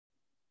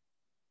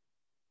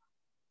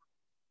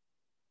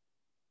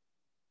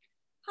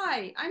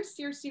Hi, I'm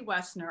Circe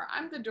Wessner.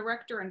 I'm the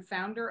director and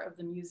founder of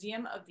the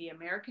Museum of the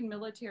American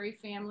Military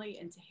Family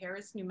in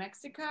Tijeras, New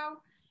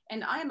Mexico,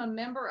 and I am a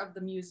member of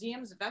the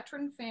museum's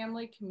Veteran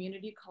Family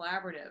Community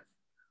Collaborative.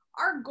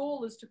 Our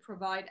goal is to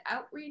provide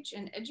outreach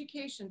and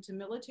education to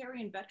military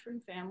and veteran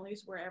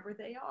families wherever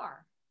they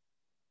are.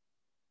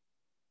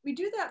 We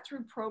do that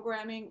through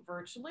programming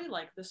virtually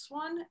like this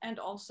one and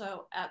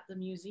also at the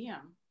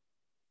museum.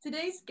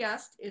 Today's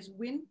guest is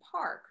Nguyen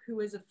Park,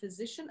 who is a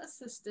physician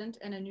assistant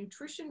and a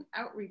nutrition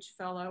outreach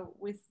fellow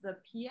with the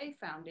PA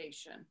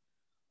Foundation.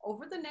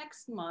 Over the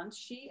next month,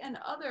 she and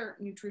other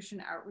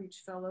nutrition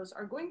outreach fellows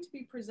are going to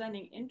be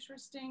presenting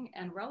interesting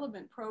and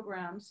relevant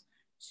programs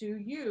to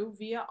you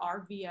via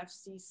our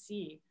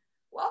VFCC.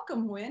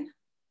 Welcome, Nguyen.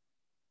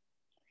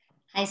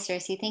 Hi,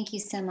 Circe. Thank you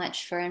so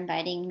much for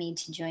inviting me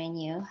to join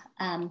you.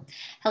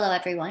 Hello,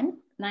 everyone.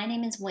 My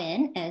name is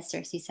Nguyen, as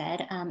Circe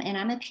said, and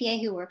I'm a PA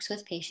who works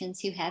with patients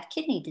who have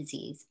kidney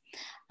disease.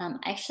 I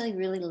actually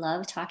really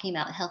love talking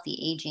about healthy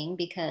aging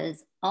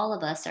because all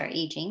of us are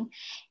aging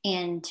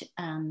and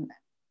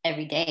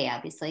every day,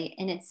 obviously,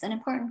 and it's an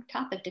important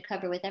topic to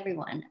cover with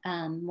everyone.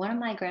 One of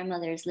my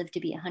grandmothers lived to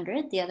be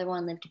 100, the other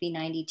one lived to be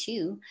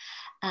 92.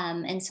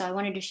 And so I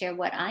wanted to share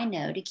what I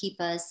know to keep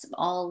us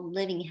all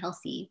living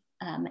healthy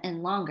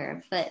and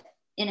longer, but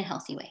in a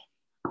healthy way.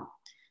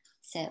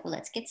 So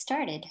let's get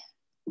started.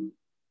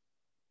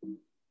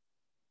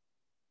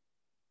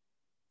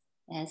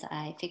 As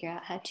I figure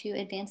out how to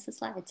advance the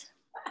slides.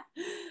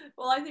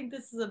 Well, I think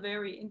this is a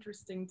very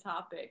interesting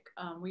topic.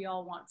 We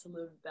all want to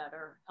live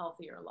better,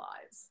 healthier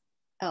lives.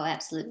 Oh,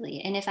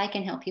 absolutely. And if I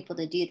can help people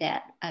to do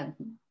that,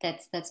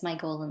 that's my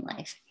goal in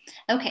life.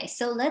 Okay,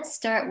 so let's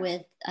start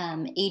with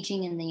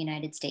aging in the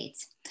United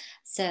States.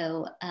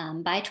 So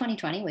by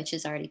 2020, which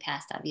is already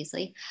passed,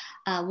 obviously,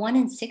 1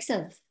 in 6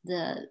 of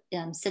the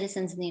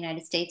citizens in the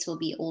United States will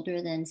be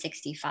older than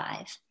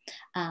 65.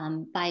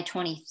 By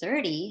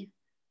 2030,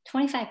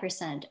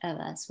 25% of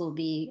us will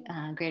be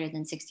greater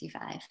than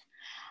 65.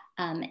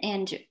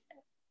 And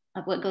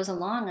what goes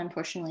along,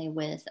 unfortunately,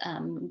 with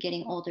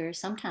getting older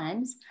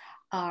sometimes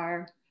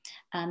are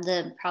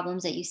the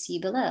problems that you see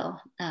below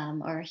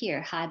or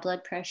here: high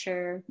blood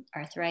pressure,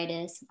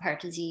 arthritis, heart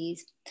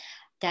disease,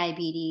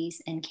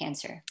 diabetes, and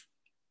cancer.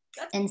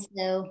 I'm sorry,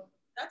 go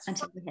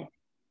ahead.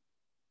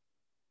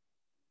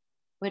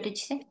 What did you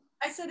say?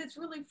 I said it's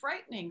really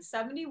frightening.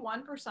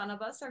 71%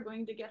 of us are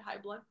going to get high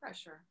blood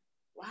pressure.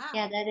 Wow.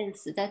 Yeah,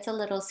 that's a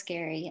little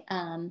scary.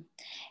 I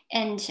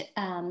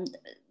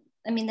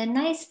mean, the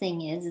nice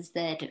thing is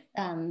that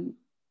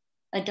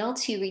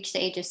adults who reach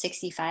the age of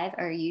 65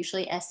 are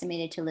usually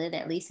estimated to live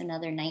at least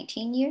another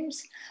 19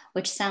 years,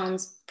 which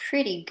sounds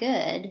pretty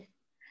good.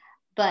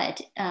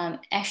 But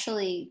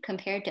actually,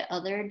 compared to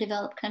other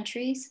developed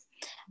countries,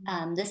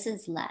 this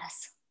is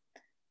less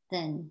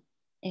than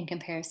in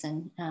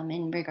comparison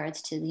in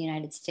regards to the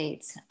United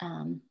States.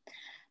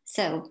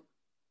 So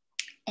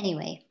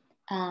anyway,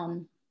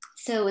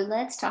 so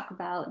let's talk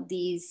about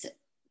these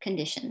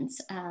conditions.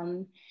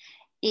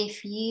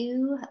 If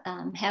you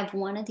have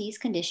one of these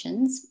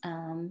conditions,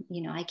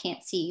 I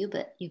can't see you,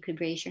 but you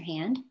could raise your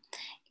hand.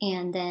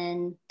 And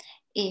then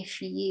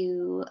if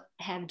you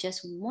have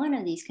just one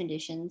of these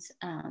conditions,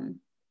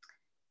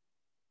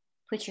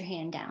 put your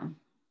hand down.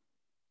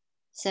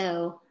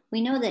 So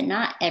we know that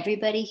not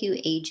everybody who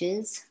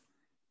ages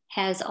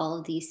has all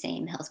of these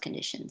same health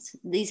conditions.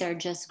 These are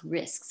just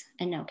risks.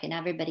 And okay, not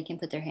everybody can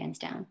put their hands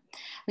down.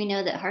 We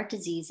know that heart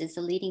disease is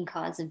the leading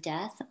cause of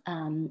death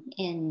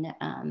in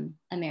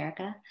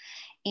America.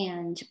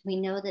 And we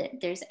know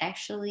that there's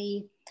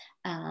actually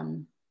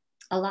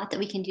a lot that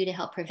we can do to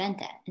help prevent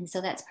that. And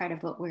so that's part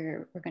of what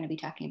we're going to be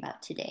talking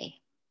about today.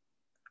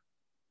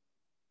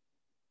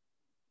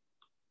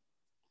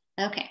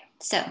 Okay,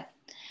 so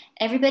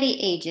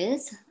everybody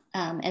ages,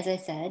 as I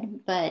said,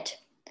 but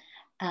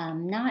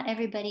not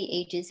everybody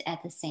ages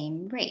at the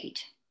same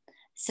rate.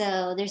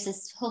 So there's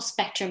this whole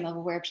spectrum of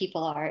where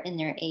people are in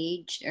their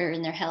age or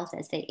in their health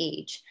as they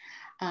age.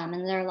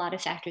 And there are a lot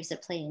of factors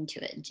that play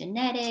into it.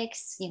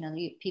 Genetics,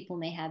 people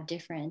may have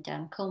different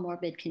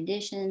comorbid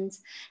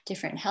conditions,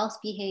 different health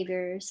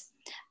behaviors,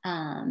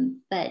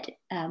 but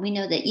we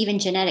know that even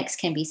genetics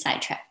can be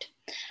sidetracked.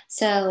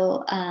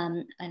 So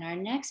in our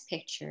next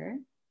picture,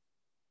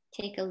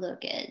 take a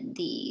look at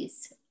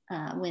these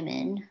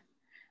women.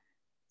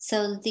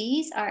 So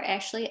these are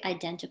actually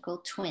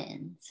identical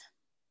twins.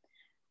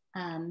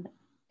 And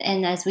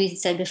as we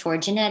said before,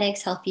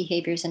 genetics, health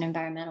behaviors, and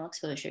environmental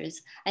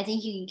exposures. I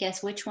think you can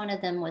guess which one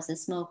of them was a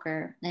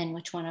smoker and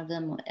which one of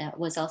them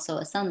was also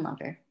a sun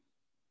lover.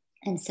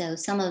 And so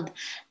some of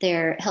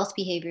their health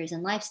behaviors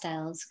and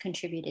lifestyles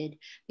contributed,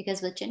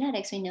 because with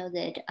genetics, we know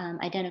that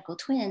identical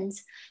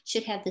twins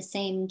should have the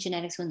same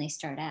genetics when they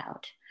start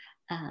out.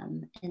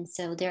 And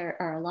so there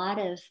are a lot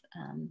of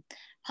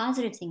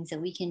positive things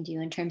that we can do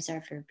in terms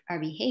of our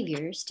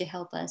behaviors to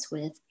help us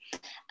with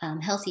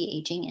healthy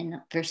aging and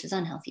versus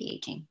unhealthy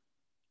aging.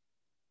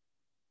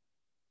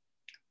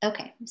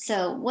 Okay,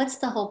 so what's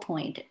the whole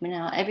point?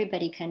 Now,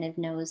 everybody kind of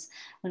knows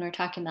when we're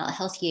talking about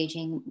healthy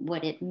aging,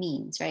 what it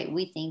means, right?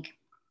 We think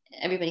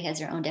everybody has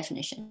their own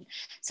definition.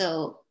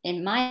 So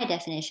in my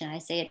definition, I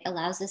say it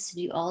allows us to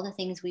do all the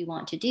things we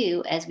want to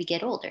do as we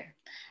get older.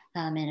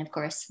 And of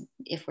course,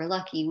 if we're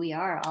lucky, we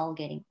are all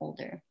getting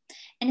older.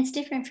 And it's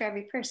different for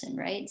every person,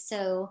 right?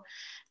 So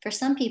for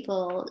some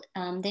people,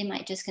 they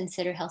might just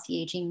consider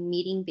healthy aging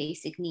meeting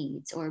basic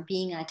needs or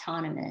being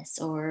autonomous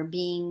or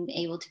being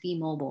able to be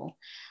mobile.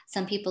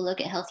 Some people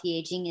look at healthy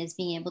aging as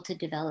being able to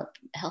develop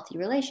healthy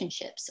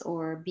relationships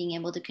or being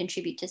able to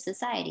contribute to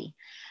society.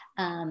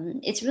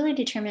 It's really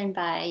determined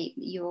by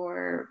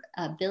your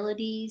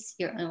abilities,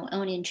 your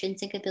own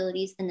intrinsic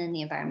abilities, and then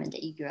the environment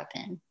that you grew up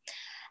in.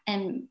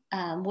 And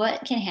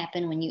what can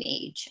happen when you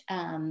age?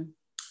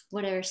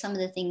 What are some of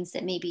the things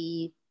that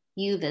maybe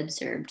you've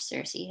observed,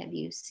 Cersei? Have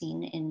you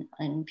seen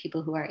in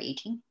people who are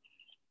aging?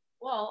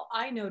 Well,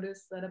 I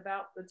noticed that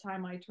about the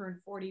time I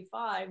turned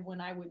 45, when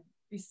I would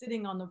be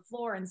sitting on the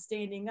floor and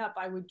standing up,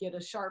 I would get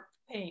a sharp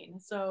pain.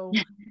 So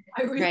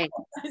I realized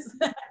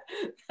Right.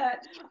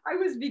 that I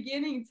was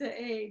beginning to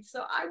age.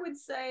 So I would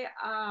say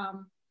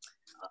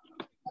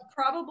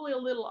probably a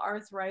little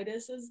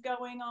arthritis is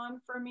going on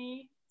for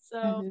me. So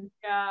Mm-hmm.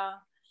 yeah,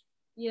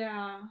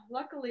 yeah.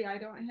 Luckily, I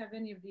don't have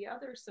any of the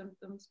other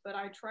symptoms, but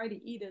I try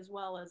to eat as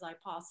well as I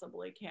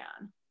possibly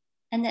can.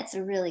 And that's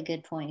a really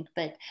good point,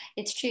 but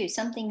it's true.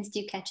 Some things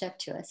do catch up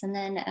to us. And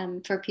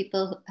then for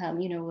people,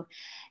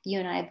 you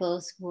and I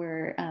both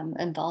were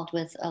involved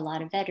with a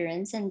lot of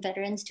veterans, and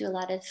veterans do a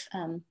lot of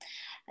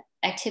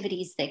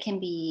activities that can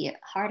be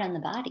hard on the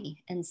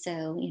body. And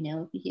so,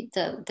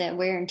 the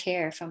wear and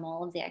tear from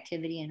all of the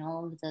activity and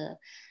all of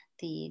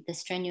the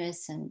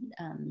strenuous and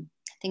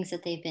things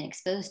that they've been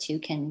exposed to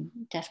can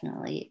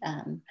definitely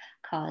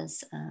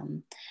cause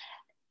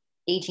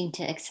aging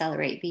to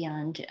accelerate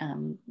beyond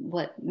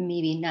what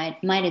maybe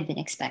might have been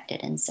expected.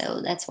 And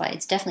so that's why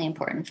it's definitely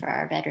important for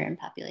our veteran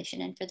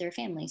population and for their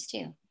families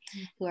too,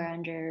 who are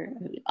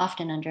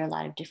often under a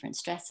lot of different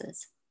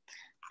stresses.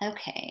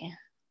 Okay.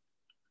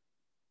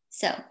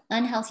 So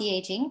unhealthy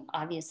aging,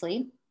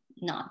 obviously,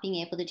 not being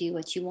able to do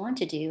what you want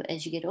to do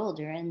as you get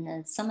older.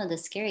 And some of the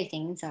scary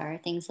things are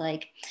things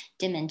like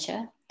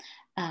dementia,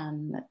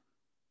 um,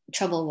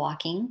 trouble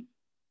walking,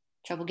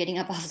 trouble getting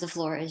up off the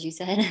floor, as you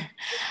said,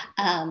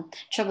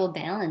 trouble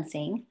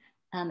balancing,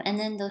 and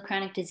then the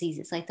chronic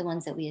diseases like the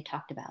ones that we had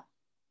talked about.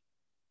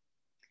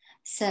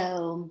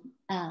 So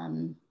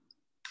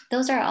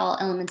those are all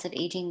elements of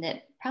aging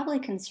that probably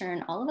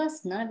concern all of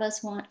us. None of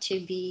us want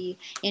to be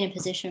in a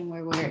position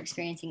where we're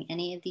experiencing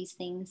any of these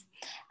things.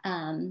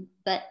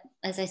 But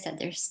as I said,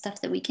 there's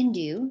stuff that we can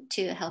do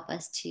to help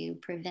us to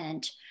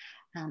prevent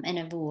and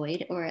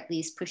avoid, or at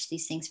least push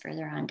these things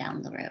further on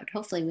down the road.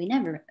 Hopefully we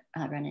never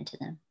run into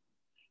them.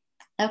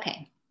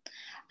 Okay.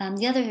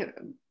 The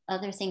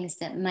other things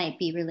that might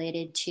be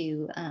related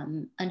to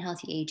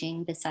unhealthy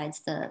aging,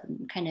 besides the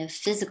kind of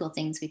physical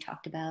things we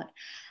talked about,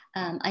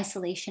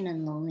 isolation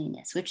and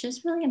loneliness, which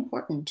is really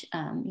important.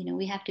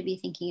 We have to be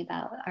thinking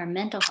about our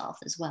mental health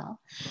as well.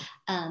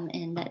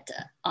 And that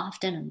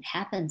often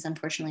happens,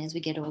 unfortunately, as we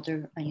get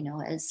older,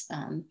 as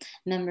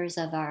members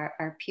of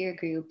our peer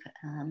group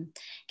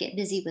get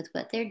busy with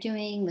what they're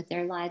doing, with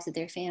their lives, with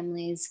their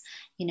families,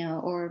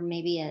 or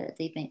maybe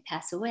they may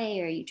pass away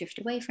or you drift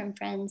away from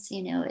friends,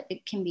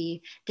 it can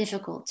be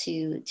difficult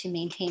to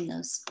maintain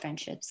those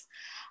friendships.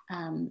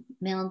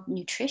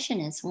 Malnutrition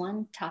is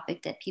one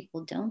topic that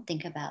people don't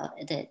think about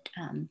that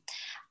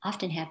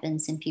often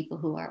happens in people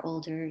who are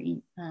older.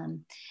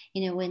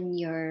 When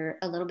you're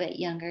a little bit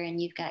younger and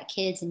you've got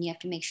kids and you have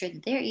to make sure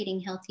that they're eating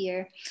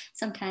healthier,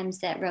 sometimes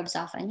that rubs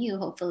off on you,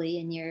 hopefully,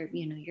 and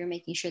you're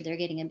making sure they're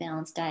getting a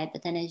balanced diet.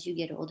 But then as you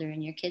get older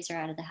and your kids are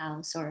out of the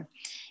house, or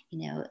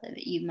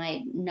you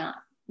might not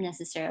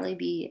necessarily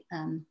be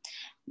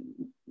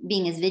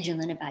being as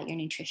vigilant about your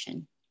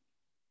nutrition.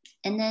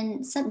 And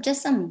then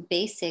some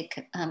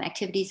basic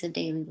activities of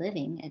daily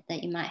living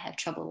that you might have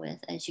trouble with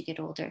as you get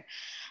older.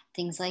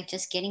 Things like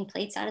just getting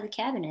plates out of the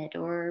cabinet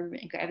or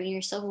grabbing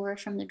your silverware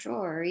from the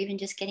drawer, or even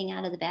just getting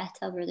out of the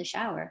bathtub or the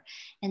shower.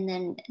 And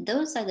then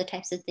those are the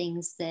types of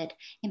things that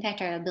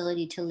impact our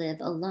ability to live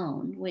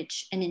alone,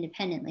 and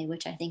independently,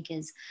 which I think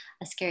is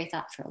a scary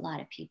thought for a lot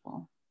of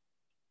people.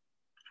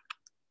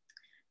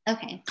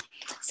 Okay,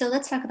 so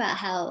let's talk about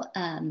how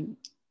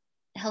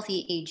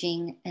healthy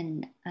aging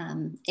and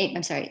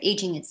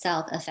aging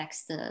itself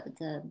affects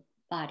the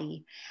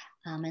body,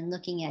 and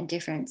looking at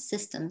different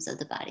systems of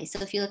the body.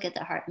 So if you look at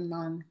the heart and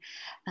lung,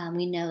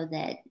 we know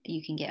that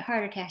you can get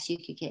heart attacks, you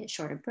could get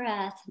short of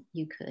breath,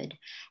 you could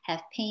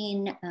have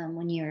pain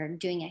when you're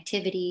doing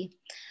activity.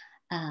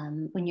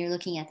 When you're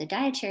looking at the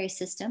dietary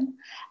system,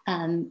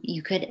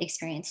 you could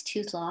experience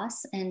tooth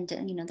loss, and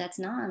that's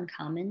not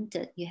uncommon.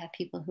 That you have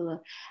people who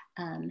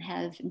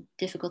have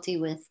difficulty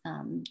with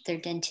their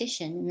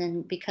dentition, and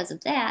then because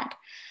of that,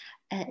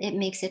 it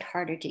makes it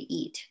harder to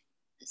eat.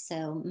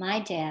 So my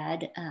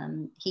dad,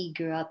 he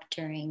grew up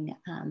during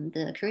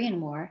the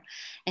Korean War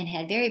and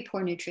had very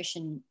poor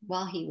nutrition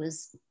while he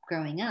was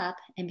growing up.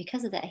 And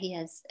because of that, he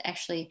had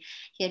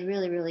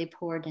really, really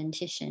poor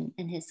dentition,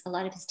 and a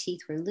lot of his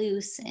teeth were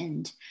loose,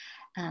 and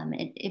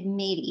it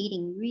made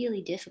eating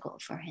really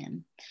difficult for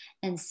him.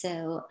 And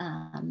so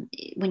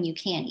when you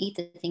can't eat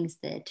the things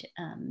that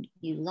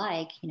you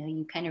like,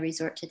 you kind of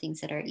resort to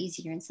things that are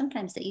easier. And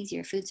sometimes the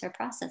easier foods are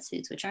processed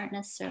foods, which aren't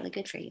necessarily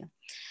good for you.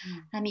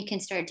 You can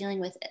start dealing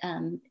with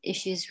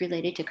issues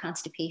related to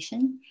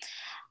constipation.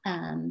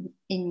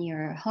 In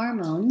your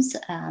hormones,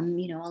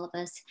 all of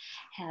us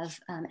have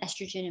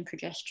estrogen and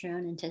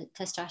progesterone and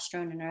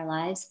testosterone in our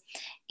lives.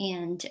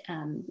 And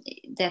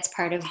that's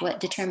part of what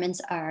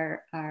determines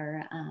our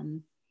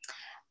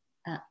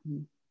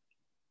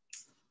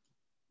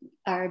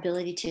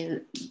ability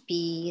to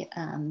be,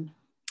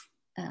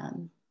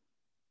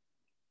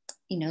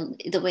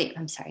 the way,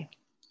 I'm sorry,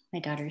 my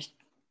daughter's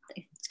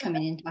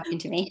coming in talking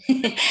to me.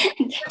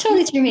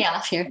 Totally threw me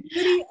off here.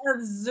 Beauty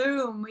of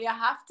Zoom, you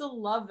have to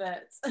love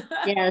it.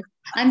 Yes,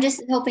 I'm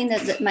just hoping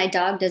that my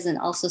dog doesn't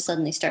also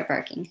suddenly start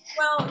barking.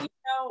 Well,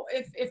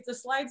 if the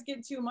slides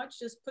get too much,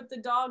 just put the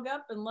dog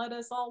up and let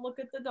us all look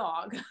at the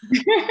dog.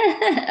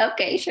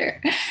 Okay,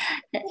 sure.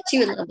 She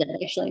would love that,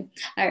 actually.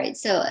 All right.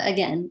 So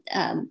again,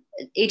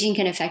 aging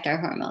can affect our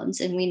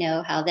hormones, and we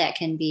know how that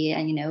can be.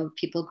 And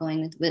people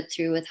going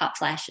through with hot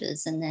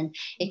flashes, and then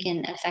it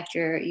can affect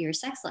your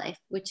sex life,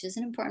 which is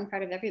an important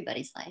part of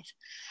everybody's life.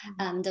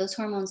 Those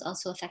hormones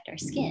also affect our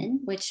skin,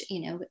 which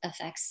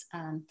affects.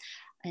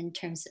 In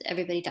terms of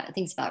everybody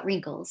thinks about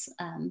wrinkles,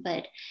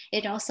 but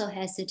it also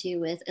has to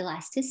do with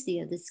elasticity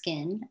of the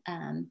skin.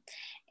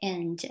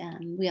 And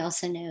we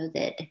also know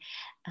that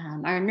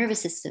our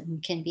nervous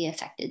system can be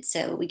affected.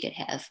 So we could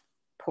have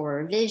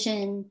poor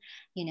vision.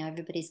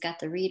 Everybody's got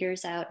the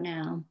readers out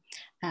now.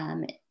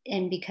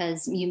 And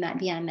because you might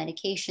be on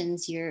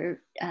medications,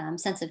 your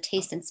sense of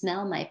taste and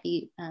smell might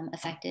be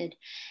affected.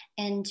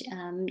 And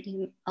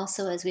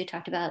also, as we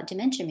talked about,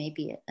 dementia may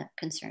be a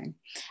concern.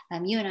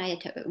 You and I,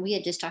 we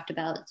had just talked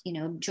about,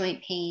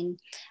 joint pain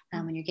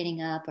when you're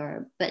getting up,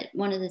 but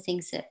one of the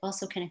things that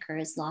also can occur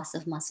is loss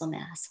of muscle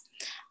mass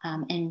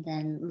and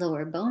then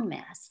lower bone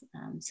mass.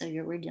 So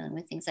we're dealing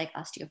with things like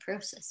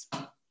osteoporosis.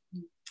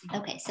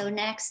 Okay, so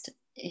next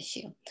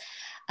issue.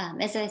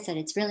 As I said,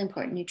 it's really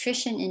important.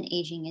 Nutrition in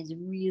aging is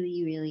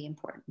really, really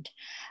important.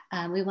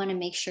 We want to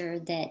make sure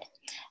that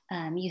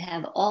you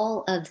have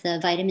all of the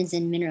vitamins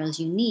and minerals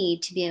you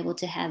need to be able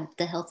to have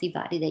the healthy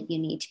body that you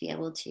need to be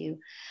able to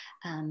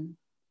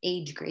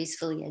age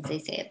gracefully, as they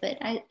say it. But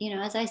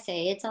as I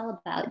say, it's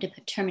all about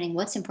determining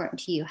what's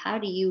important to you. How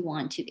do you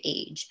want to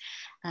age?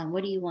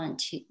 What do you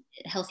want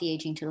healthy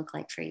aging to look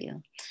like for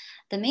you?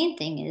 The main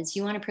thing is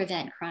you want to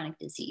prevent chronic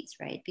disease,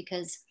 right?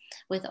 Because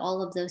with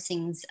all of those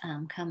things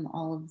come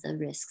all of the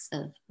risks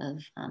of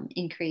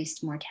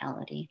increased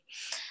mortality.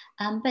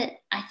 But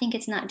I think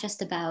it's not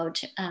just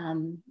about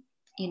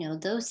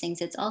those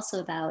things. It's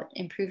also about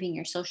improving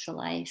your social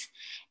life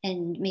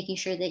and making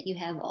sure that you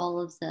have all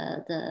of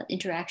the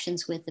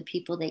interactions with the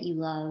people that you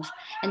love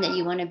and that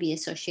you want to be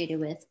associated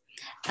with.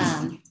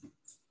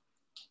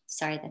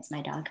 Sorry, that's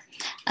my dog.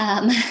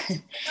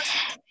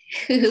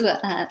 Who,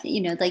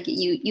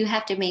 you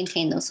have to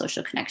maintain those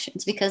social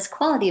connections because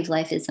quality of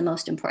life is the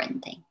most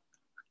important thing.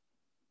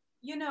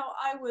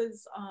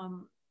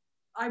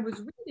 I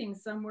was reading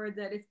somewhere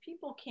that if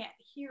people can't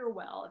hear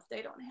well, if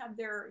they don't have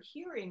their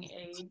hearing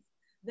aids,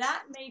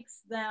 that makes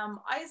them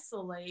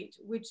isolate,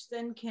 which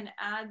then can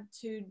add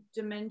to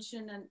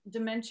dementia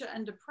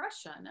and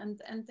depression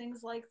and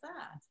things like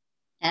that.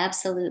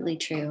 Absolutely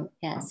true.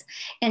 Yes.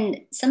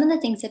 And some of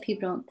the things that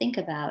people don't think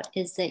about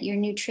is that your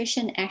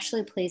nutrition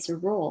actually plays a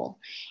role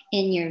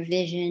in your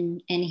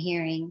vision and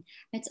hearing.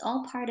 It's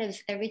all part of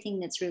everything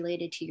that's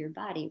related to your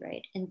body,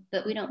 right?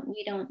 But we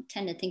don't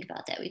tend to think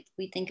about that.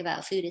 We think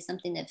about food as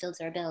something that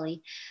fills our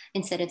belly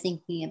instead of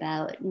thinking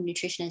about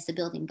nutrition as the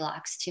building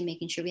blocks to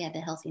making sure we have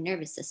a healthy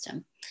nervous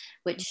system,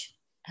 which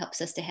helps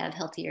us to have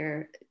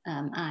healthier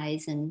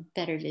eyes and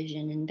better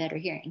vision and better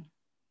hearing.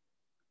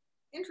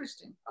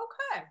 Interesting.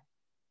 Okay.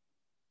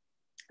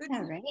 Good.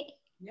 All right.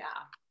 Yeah.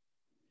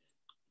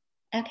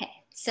 Okay,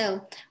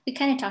 so we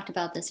kind of talked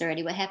about this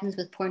already. What happens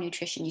with poor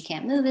nutrition? You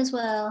can't move as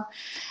well.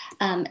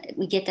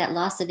 We get that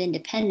loss of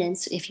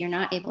independence if you're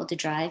not able to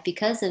drive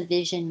because of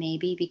vision,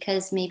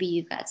 because maybe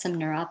you've got some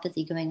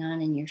neuropathy going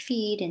on in your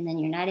feet, and then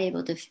you're not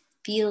able to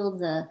feel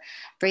the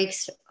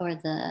brakes or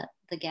the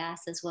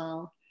gas as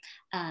well.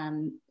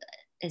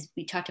 As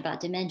we talked about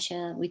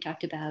dementia, we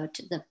talked about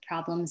the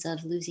problems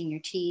of losing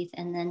your teeth,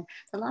 and then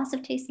the loss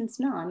of taste and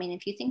smell. I mean,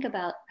 if you think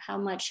about how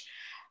much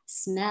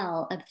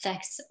smell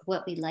affects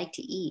what we like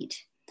to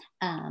eat,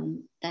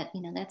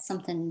 that's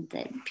something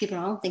that people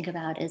don't think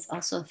about is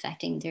also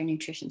affecting their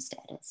nutrition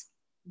status.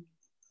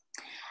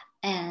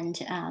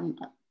 And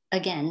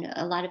again,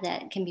 a lot of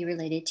that can be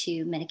related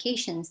to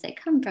medications that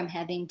come from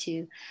having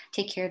to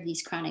take care of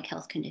these chronic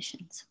health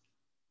conditions.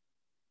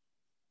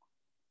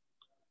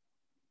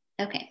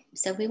 Okay,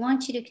 so we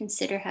want you to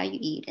consider how you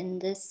eat.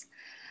 And this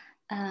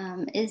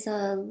there's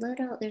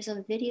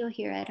a video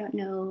here. I don't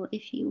know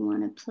if you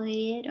want to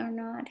play it or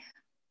not.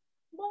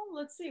 Well,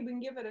 let's see. We can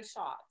give it a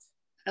shot.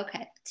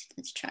 Okay,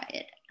 let's try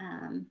it.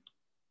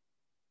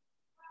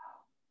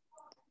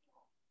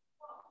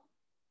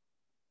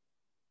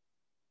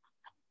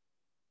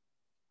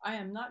 I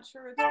am not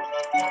sure.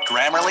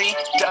 Grammarly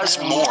does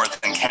more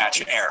than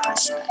catch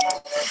errors.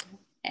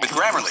 With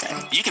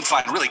Grammarly, you can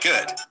find really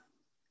good.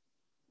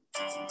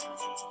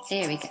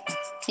 There we go.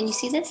 Can you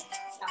see this?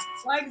 Yeah.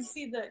 Well, I can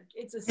see that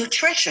it's a...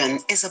 Nutrition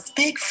is a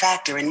big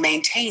factor in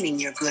maintaining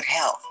your good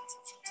health.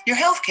 Your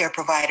healthcare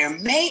provider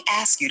may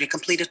ask you to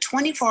complete a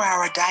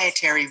 24-hour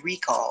dietary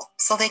recall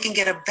so they can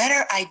get a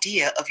better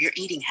idea of your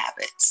eating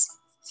habits.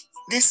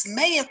 This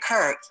may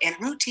occur in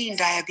routine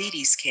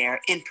diabetes care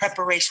in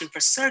preparation for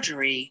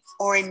surgery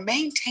or in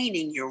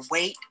maintaining your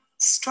weight,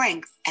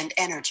 strength, and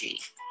energy.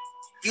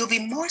 You'll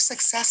be more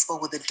successful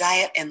with a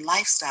diet and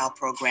lifestyle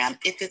program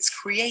if it's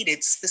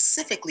created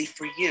specifically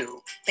for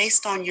you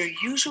based on your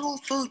usual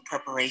food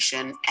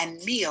preparation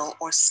and meal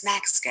or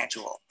snack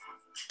schedule.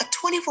 A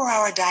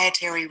 24-hour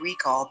dietary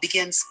recall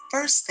begins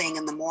first thing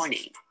in the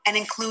morning and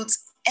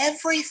includes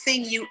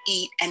everything you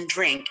eat and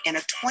drink in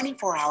a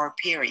 24-hour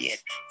period.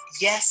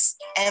 Yes,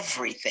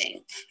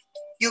 everything.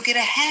 You'll get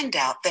a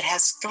handout that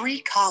has 3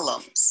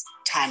 columns: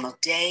 time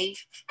of day,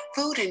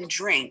 food and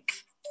drink,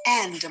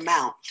 and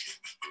amount.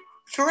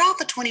 Throughout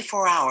the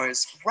 24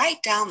 hours,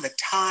 write down the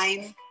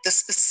time, the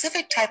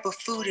specific type of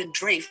food and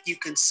drink you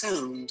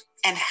consumed,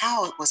 and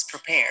how it was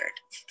prepared.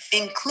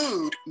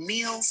 Include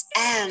meals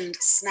and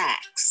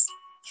snacks.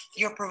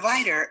 Your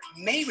provider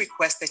may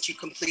request that you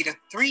complete a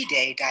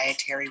 3-day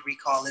dietary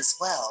recall as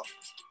well.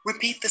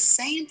 Repeat the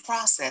same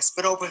process,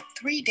 but over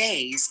 3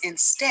 days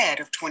instead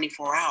of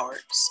 24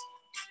 hours.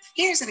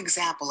 Here's an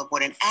example of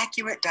what an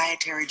accurate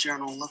dietary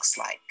journal looks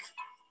like.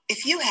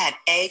 If you had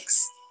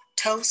eggs,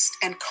 toast,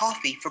 and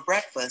coffee for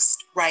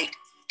breakfast, write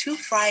 2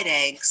 fried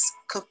eggs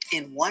cooked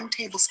in 1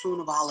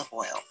 tablespoon of olive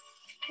oil,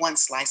 1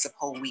 slice of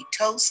whole wheat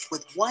toast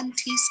with 1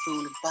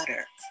 teaspoon of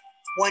butter,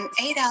 1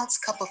 8-ounce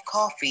cup of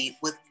coffee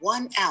with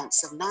 1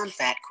 ounce of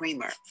non-fat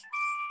creamer.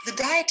 The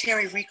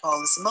dietary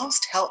recall is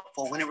most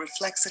helpful when it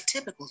reflects a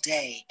typical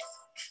day.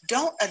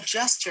 Don't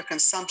adjust your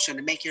consumption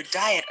to make your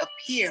diet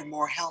appear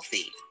more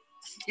healthy.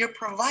 Your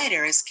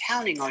provider is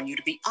counting on you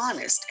to be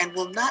honest and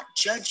will not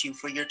judge you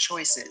for your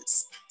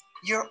choices.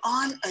 You're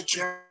on a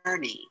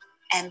journey,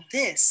 and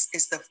this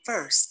is the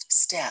first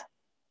step.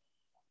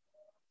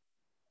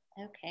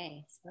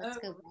 Okay, so let's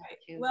go back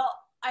to... Well,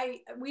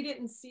 we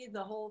didn't see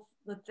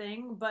the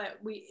thing, but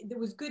there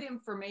was good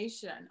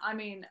information. I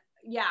mean,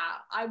 yeah,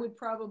 I would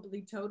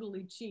probably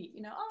totally cheat.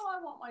 You know, oh,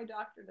 I want my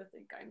doctor to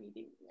think I'm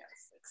eating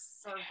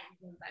 6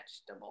 servings of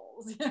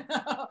vegetables. You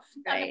know,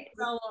 right. I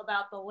don't know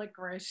about the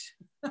licorice.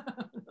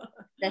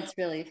 That's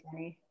really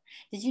funny.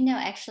 Did you know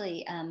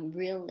actually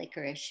real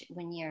licorice,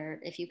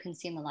 if you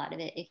consume a lot of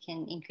it, it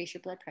can increase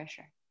your blood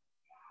pressure?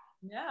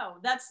 No,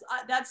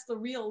 that's the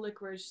real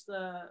licorice,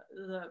 the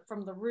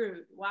from the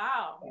root.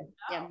 Wow.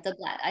 Yeah, the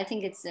black. I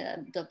think it's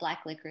the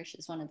black licorice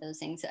is one of those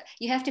things.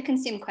 You have to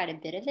consume quite a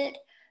bit of it,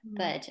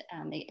 but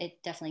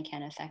it definitely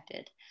can affect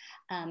it.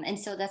 And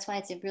so that's why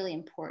it's really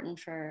important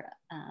for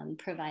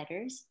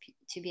providers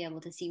to be able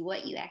to see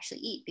what you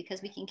actually eat,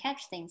 because we can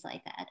catch things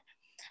like that.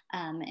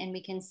 And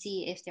we can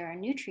see if there are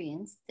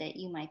nutrients that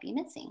you might be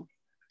missing.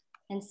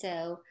 And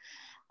so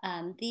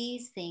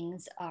these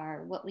things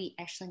are what we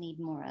actually need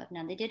more of.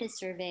 Now, they did a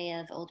survey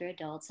of older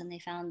adults, and they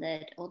found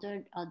that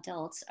older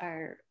adults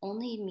are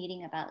only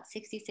meeting about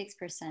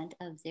 66%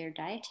 of their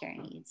dietary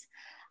needs.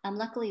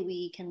 Luckily,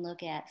 we can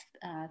look at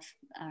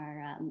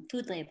our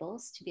food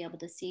labels to be able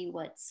to see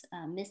what's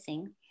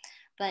missing,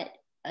 but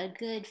a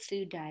good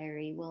food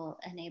diary will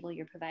enable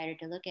your provider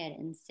to look at it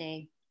and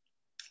say,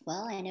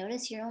 well, I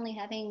notice you're only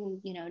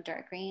having,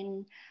 dark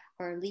green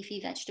or leafy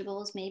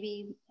vegetables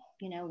maybe,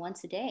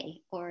 once a day,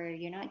 or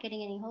you're not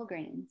getting any whole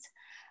grains,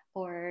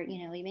 or,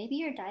 maybe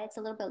your diet's a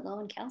little bit low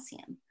in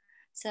calcium.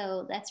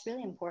 So that's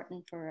really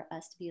important for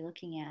us to be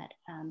looking at,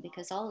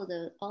 because all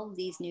of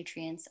these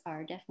nutrients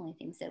are definitely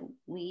things that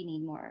we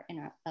need more in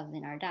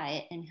our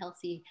diet, and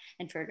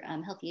for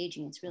healthy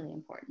aging, it's really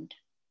important.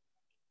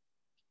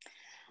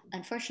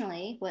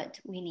 Unfortunately, what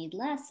we need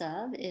less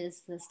of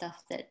is the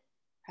stuff that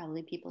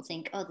probably people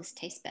think, oh, this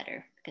tastes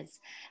better, because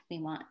we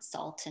want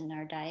salt in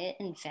our diet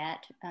and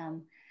fat,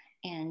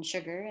 and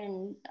sugar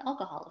and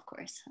alcohol, of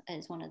course,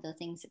 is one of the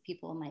things that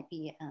people might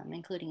be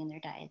including in their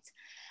diets.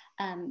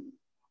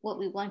 What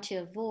we want to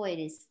avoid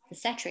is the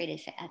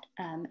saturated fat,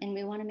 and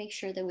we want to make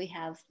sure that we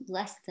have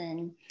less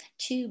than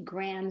 2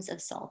 grams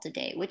of salt a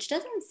day, which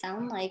doesn't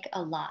sound like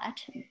a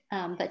lot,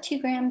 but 2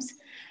 grams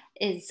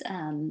is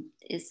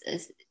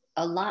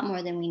a lot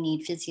more than we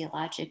need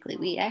physiologically.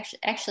 We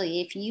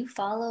actually, if you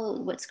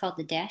follow what's called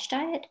the DASH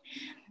diet,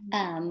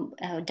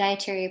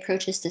 dietary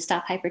approaches to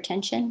stop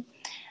hypertension,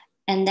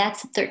 and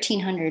that's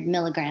 1,300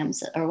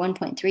 milligrams or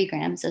 1.3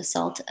 grams of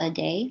salt a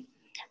day.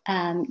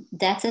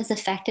 That's as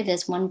effective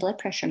as 1 blood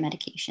pressure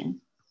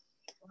medication.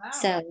 Wow.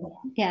 So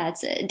yeah,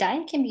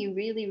 diet can be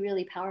really,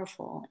 really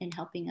powerful in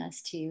helping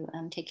us to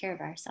take care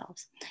of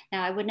ourselves.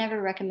 Now, I would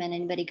never recommend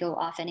anybody go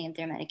off any of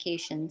their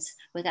medications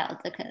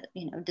without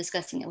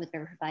discussing it with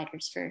their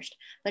providers first.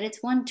 But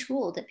it's one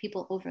tool that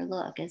people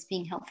overlook as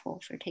being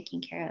helpful for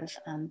taking care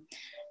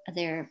of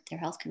their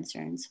health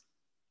concerns.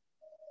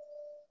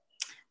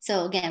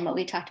 So again, what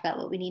we talked about,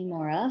 what we need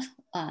more of,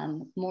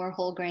 more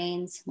whole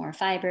grains, more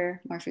fiber,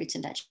 more fruits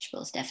and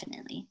vegetables,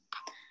 definitely.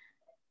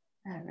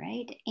 All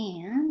right,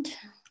 and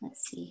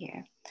let's see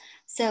here.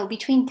 So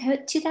between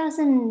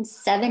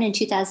 2007 and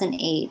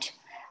 2008,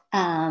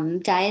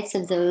 diets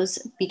of those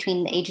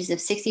between the ages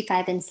of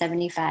 65 and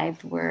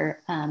 75 were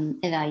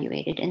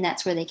evaluated. And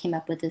that's where they came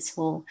up with this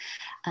whole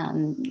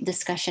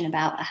discussion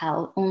about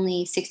how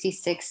only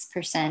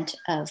 66%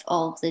 of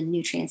all the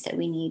nutrients that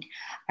we need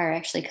are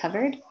actually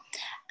covered.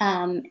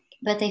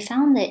 But they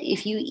found that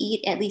if you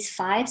eat at least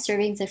 5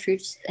 servings of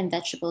fruits and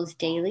vegetables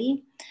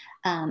daily,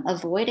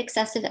 avoid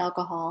excessive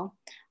alcohol,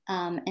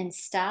 and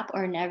stop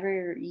or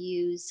never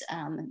use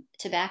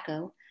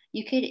tobacco,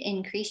 you could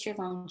increase your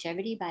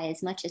longevity by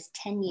as much as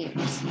 10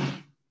 years.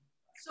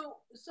 So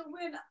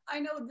when I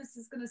know this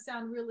is going to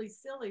sound really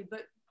silly,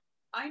 but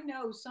I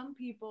know some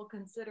people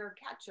consider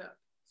ketchup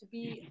to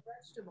be a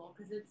vegetable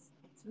because it's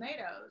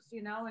tomatoes,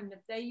 you know, and if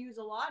they use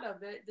a lot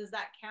of it, does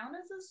that count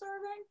as a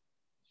serving?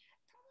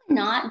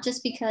 Not,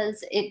 just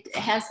because it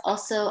has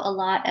also a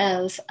lot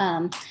of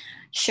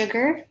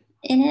sugar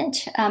in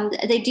it.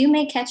 They do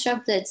make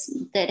ketchup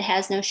that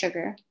has no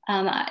sugar.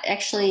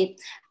 Actually,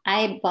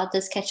 I bought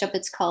this ketchup.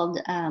 It's called,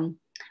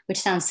 which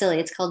sounds silly,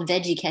 it's called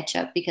veggie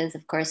ketchup because,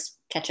 of course,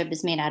 ketchup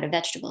is made out of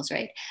vegetables,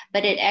 right?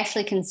 But it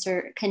actually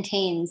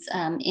contains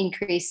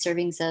increased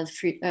servings of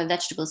fruit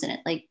vegetables in it,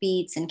 like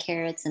beets and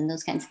carrots and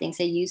those kinds of things.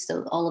 They use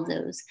all of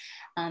those,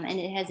 and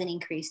it has an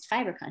increased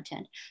fiber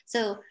content.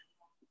 So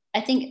I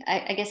think,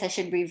 I guess I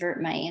should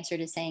revert my answer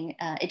to saying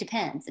it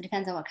depends. It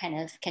depends on what kind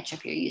of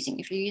ketchup you're using.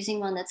 If you're using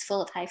one that's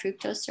full of high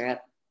fructose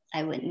syrup,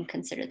 I wouldn't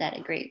consider that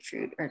a great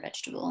fruit or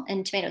vegetable.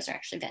 And tomatoes are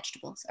actually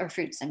vegetables, or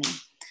fruits, I mean,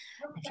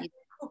 if you,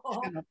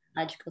 from a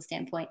logical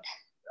standpoint.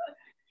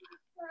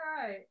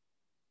 All right.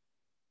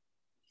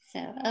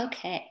 So,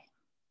 okay.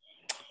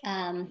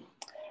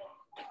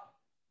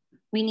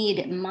 We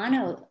need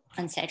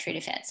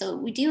monounsaturated fat. So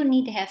we do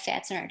need to have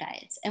fats in our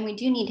diets, and we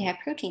do need to have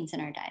proteins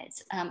in our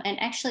diets.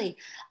 And actually,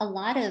 a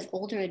lot of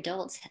older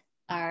adults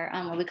are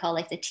on what we call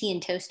like the tea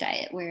and toast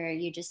diet, where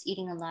you're just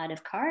eating a lot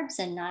of carbs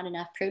and not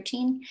enough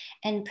protein.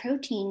 And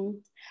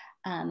protein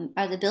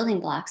are the building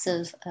blocks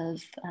of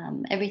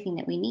everything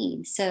that we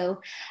need.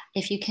 So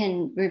if you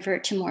can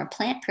revert to more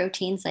plant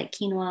proteins like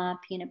quinoa,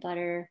 peanut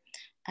butter,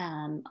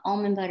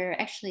 almond butter,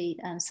 actually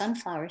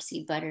sunflower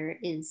seed butter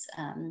is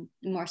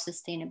more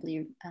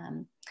sustainably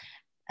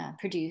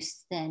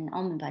produced than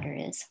almond butter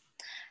is.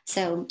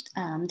 So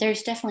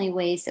there's definitely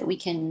ways that we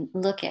can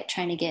look at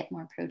trying to get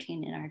more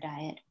protein in our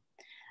diet.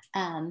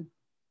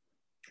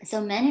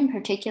 So men in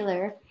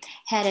particular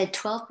had a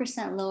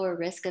 12% lower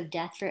risk of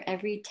death for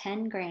every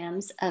 10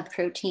 grams of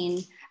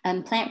protein,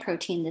 plant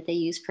protein that they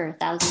used per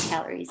 1,000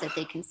 calories that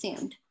they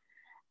consumed.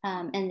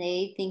 And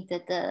they think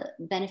that the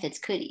benefits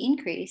could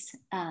increase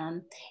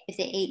if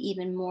they ate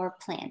even more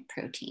plant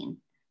protein.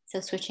 So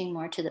switching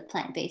more to the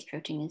plant-based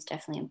protein is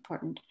definitely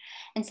important.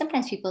 And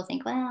sometimes people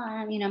think, well,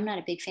 I'm not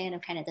a big fan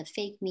of kind of the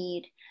fake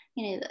meat.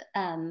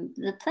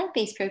 The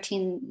plant-based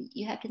protein,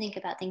 you have to think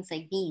about things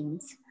like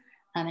beans.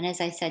 And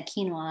as I said,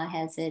 quinoa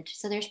has it.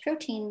 So there's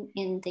protein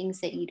in things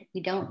that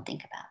we don't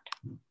think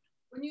about.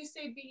 When you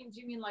say beans,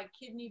 you mean like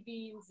kidney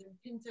beans and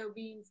pinto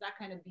beans, that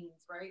kind of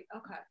beans, right?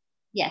 Okay.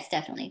 Yes,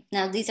 definitely.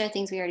 Now, these are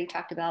things we already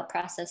talked about,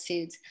 processed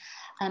foods.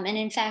 And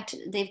in fact,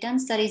 they've done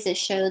studies that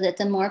show that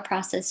the more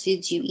processed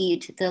foods you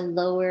eat, the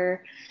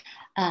lower,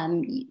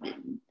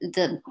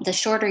 the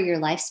shorter your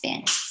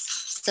lifespan is.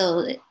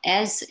 So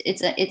as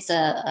it's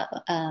a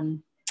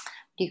do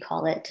you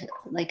call it,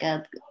 like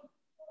a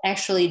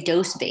actually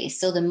dose based.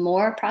 So the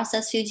more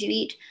processed foods you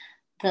eat,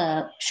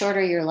 the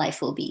shorter your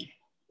life will be.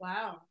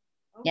 Wow.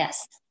 Okay.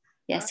 Yes.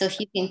 Yes. So if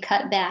you can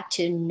cut back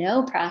to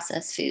no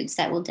processed foods,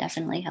 that will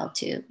definitely help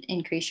to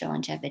increase your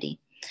longevity.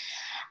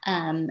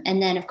 And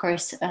then, of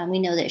course, we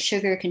know that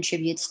sugar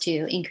contributes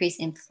to increased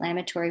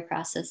inflammatory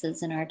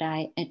processes in our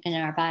diet, in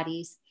our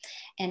bodies.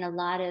 And a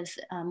lot of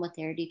what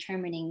they're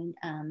determining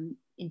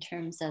in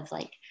terms of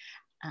like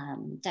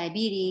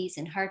diabetes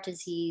and heart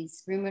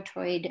disease,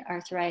 rheumatoid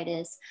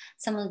arthritis,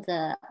 some of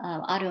the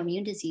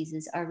autoimmune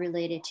diseases are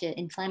related to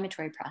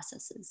inflammatory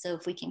processes. So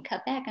if we can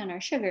cut back on our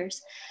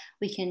sugars,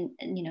 we can,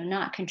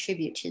 not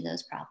contribute to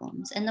those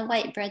problems. And the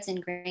white breads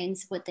and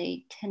grains, what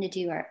they tend to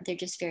do they're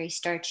just very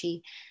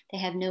starchy. They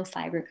have no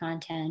fiber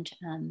content.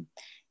 And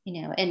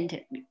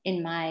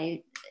in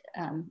my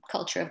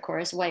culture, of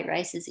course, white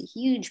rice is a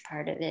huge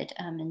part of it.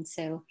 And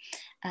so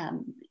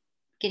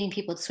getting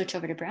people to switch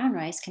over to brown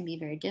rice can be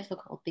very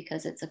difficult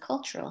because it's a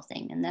cultural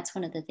thing. And that's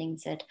one of the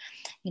things that,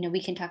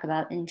 we can talk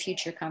about in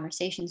future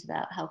conversations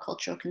about how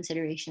cultural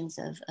considerations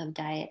of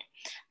diet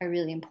are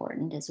really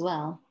important as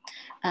well.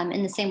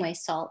 In the same way,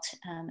 salt,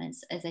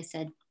 as I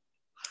said,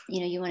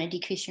 you want to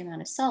decrease your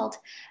amount of salt,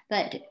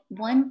 but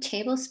 1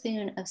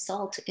 tablespoon of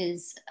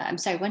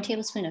one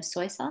tablespoon of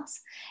soy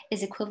sauce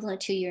is equivalent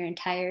to your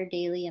entire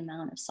daily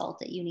amount of salt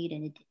that you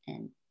need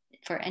in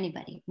for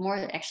anybody,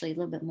 actually a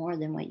little bit more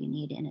than what you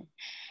need in it.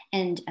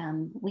 And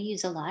we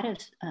use a lot of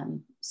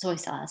soy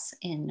sauce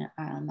in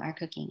our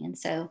cooking. And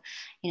so,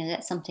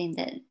 that's something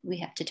that we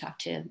have to talk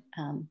to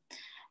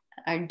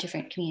our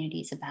different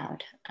communities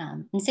about.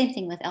 And same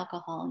thing with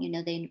alcohol.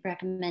 They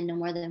recommend no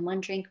more than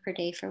 1 drink per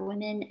day for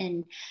women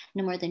and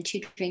no more than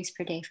 2 drinks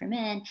per day for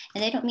men.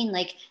 And they don't mean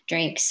like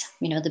drinks,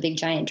 the big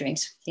giant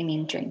drinks. They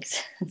mean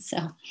drinks. So,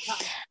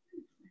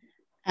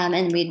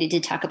 and we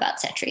did talk about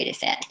saturated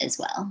fat as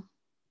well.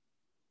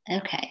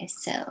 Okay,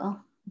 so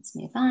let's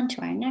move on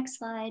to our next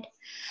slide.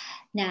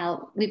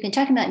 Now, we've been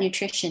talking about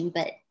nutrition,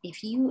 but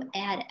if you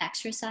add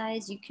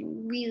exercise, you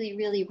can really,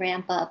 really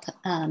ramp up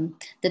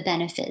the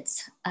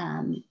benefits.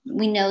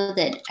 We know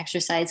that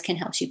exercise can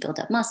help you build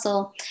up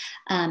muscle.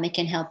 It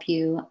can help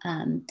you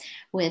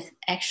with,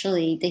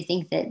 actually, they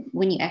think that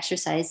when you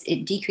exercise,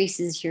 it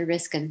decreases your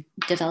risk of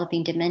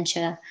developing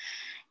dementia.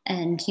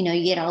 And,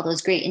 you get all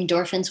those great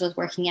endorphins with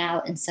working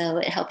out. And so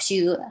it helps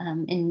you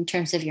in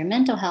terms of your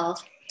mental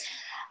health.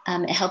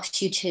 It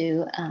helps you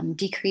to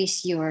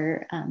decrease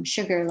your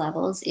sugar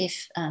levels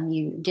if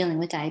you're dealing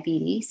with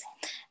diabetes.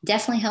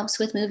 Definitely helps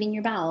with moving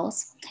your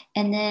bowels.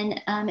 And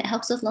then it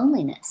helps with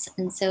loneliness.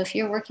 And so if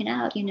you're working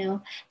out,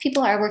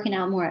 people are working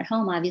out more at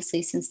home,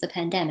 obviously, since the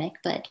pandemic,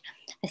 but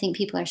I think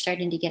people are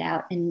starting to get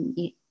out, and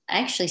I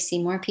actually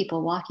see more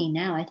people walking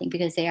now, I think,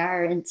 because they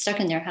are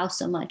stuck in their house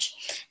so much.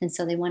 And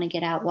so they want to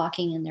get out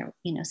walking, and they're,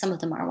 some of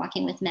them are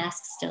walking with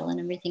masks still and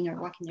everything, or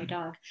walking their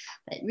dog.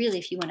 But really,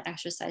 if you want to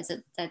exercise,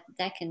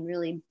 that can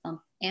really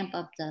amp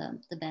up the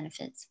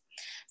benefits.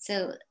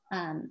 So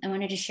I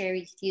wanted to share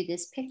with you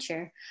this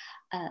picture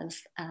of,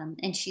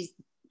 and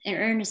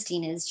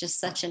Ernestine is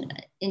just such an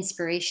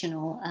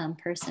inspirational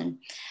person.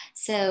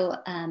 So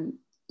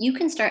you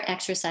can start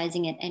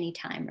exercising at any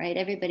time, right?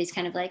 Everybody's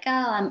kind of like, oh,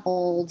 I'm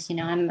old,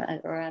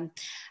 I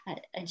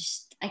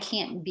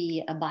can't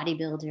be a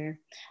bodybuilder.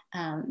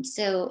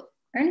 So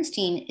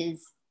Ernestine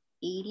is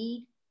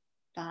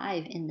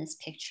 85 in this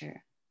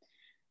picture.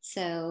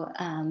 So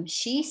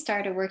she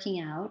started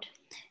working out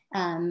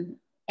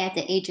at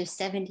the age of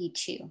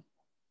 72.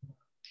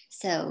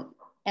 So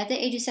at the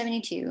age of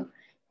 72,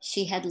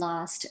 she had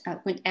lost,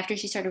 after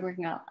she started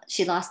working out,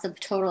 she lost a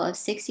total of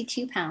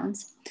 62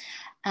 pounds.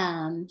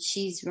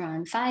 She's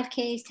run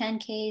 5Ks,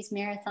 10Ks,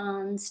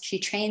 marathons. She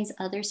trains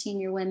other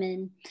senior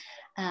women.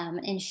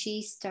 And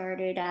she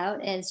started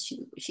out as,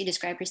 she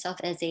described herself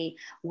as a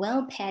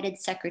well-padded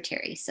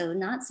secretary. So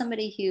not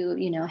somebody who,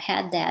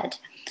 had that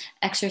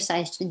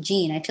exercise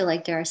gene. I feel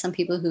like there are some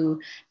people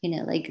who,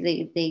 like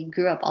they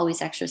grew up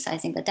always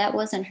exercising, but that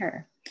wasn't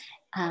her.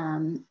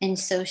 And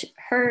so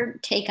her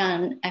take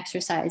on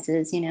exercise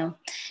is, you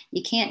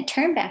can't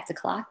turn back the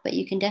clock, but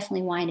you can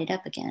definitely wind it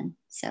up again.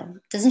 So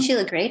doesn't she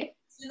look great?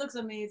 She looks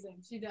amazing.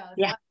 She does.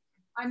 Yeah.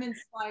 I'm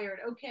inspired.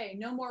 Okay,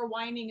 no more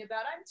whining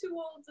about I'm too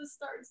old to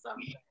start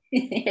something.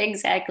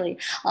 Exactly.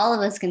 All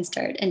of us can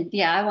start. And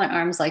yeah, I want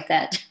arms like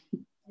that.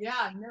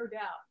 Yeah, no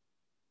doubt.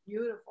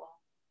 Beautiful.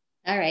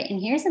 All right. And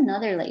here's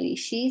another lady.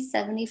 She's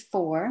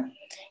 74.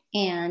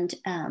 And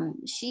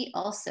she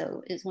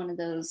also is one of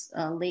those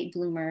late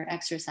bloomer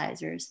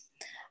exercisers.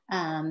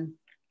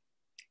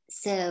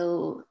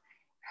 So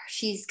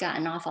she's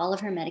gotten off all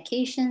of her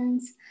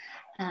medications.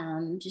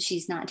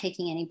 She's not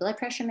taking any blood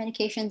pressure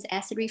medications,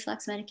 acid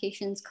reflux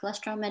medications,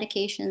 cholesterol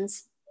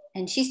medications,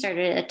 and she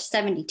started at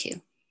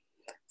 72.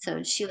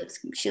 So she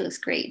looks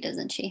great,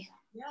 doesn't she?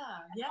 Yeah.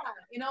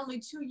 In only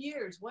 2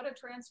 years, what a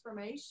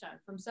transformation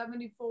from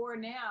 74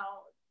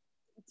 now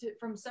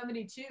from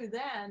 72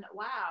 then.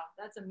 Wow,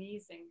 that's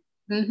amazing.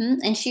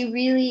 Mm-hmm. And she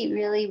really,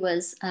 really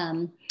was,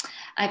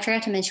 I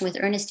forgot to mention with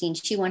Ernestine,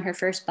 she won her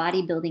first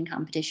bodybuilding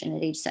competition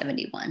at age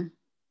 71.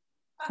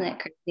 Isn't that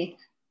crazy?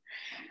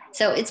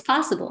 So it's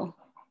possible,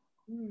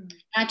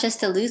 not just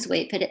to lose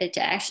weight, but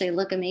to actually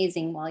look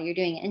amazing while you're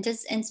doing it and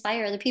just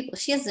inspire other people.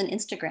 She has an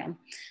Instagram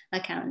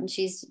account, and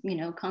she's,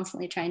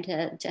 constantly trying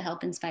to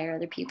help inspire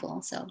other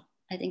people. So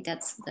I think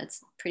that's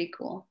pretty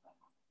cool.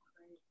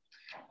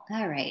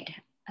 All right.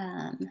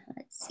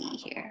 Let's see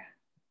here.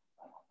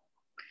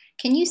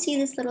 Can you see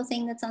this little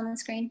thing that's on the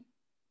screen?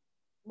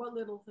 What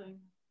little thing?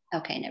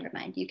 Okay, never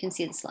mind. You can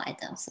see the slide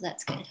though, so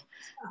that's good.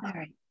 All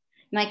right.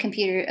 My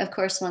computer, of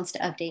course, wants to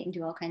update and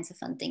do all kinds of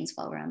fun things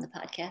while we're on the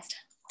podcast.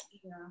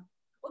 Yeah.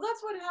 Well,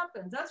 that's what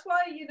happens. That's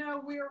why,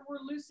 we're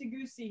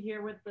loosey-goosey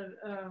here with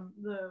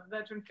the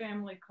Veteran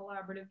Family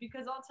Collaborative,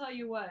 because I'll tell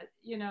you what,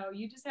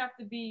 you just have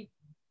to be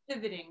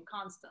pivoting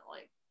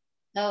constantly.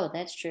 Oh,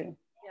 that's true.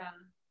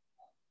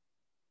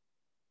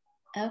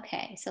 Yeah.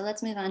 Okay, so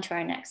let's move on to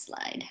our next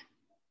slide.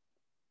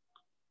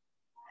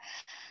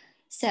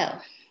 So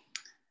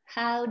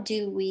what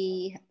do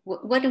we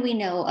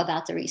know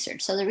about the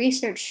research? So the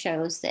research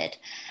shows that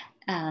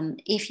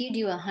if you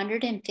do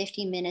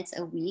 150 minutes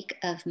a week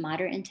of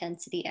moderate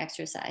intensity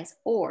exercise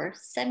or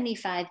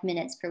 75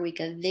 minutes per week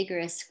of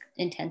vigorous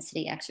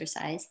intensity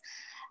exercise,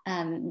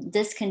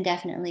 this can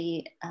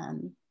definitely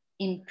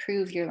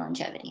improve your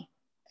longevity.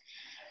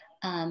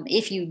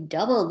 If you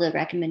double the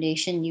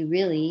recommendation, you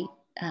really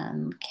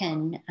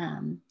can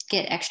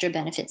get extra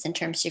benefits in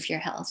terms of your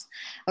health,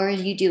 or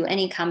you do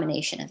any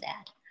combination of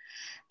that.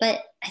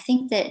 But I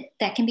think that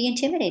that can be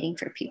intimidating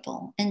for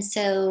people. And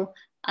so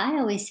I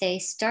always say,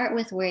 start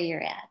with where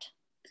you're at.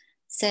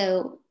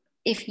 So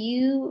if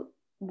you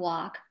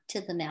walk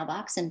to the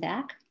mailbox and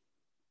back,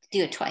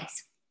 do it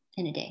twice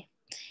in a day.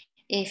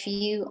 If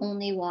you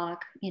only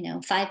walk,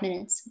 5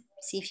 minutes,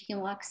 see if you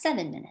can walk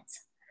 7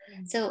 minutes.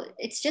 So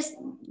it's just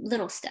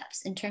little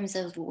steps in terms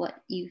of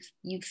what you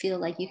feel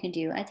like you can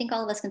do. I think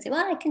all of us can say,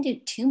 well, I can do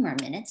 2 more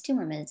minutes. 2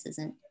 more minutes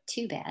isn't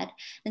too bad.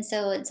 And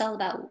so it's all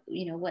about,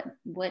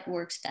 what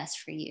works best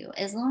for you,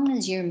 as long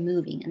as you're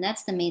moving. And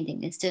that's the main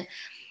thing, is to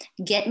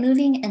get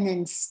moving and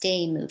then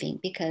stay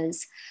moving,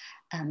 because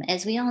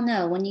as we all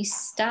know, when you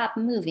stop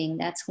moving,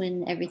 that's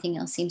when everything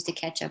else seems to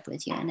catch up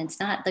with you. And it's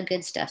not the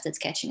good stuff that's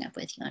catching up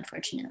with you,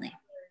 unfortunately.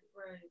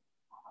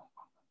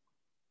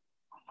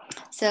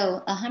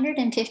 So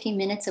 150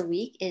 minutes a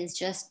week is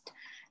just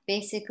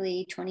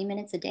basically 20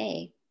 minutes a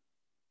day.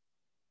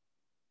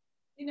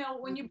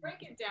 When you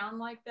break it down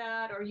like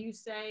that, or you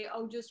say,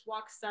 oh, just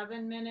walk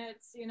 7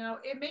 minutes,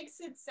 it makes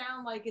it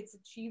sound like it's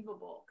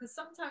achievable. Because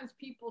sometimes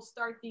people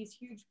start these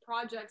huge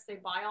projects, they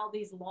buy all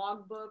these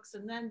log books,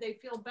 and then they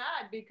feel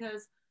bad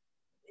because,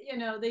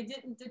 they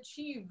didn't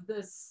achieve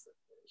this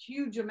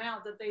huge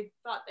amount that they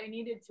thought they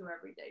needed to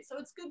every day. So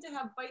it's good to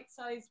have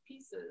bite-sized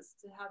pieces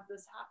to have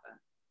this happen.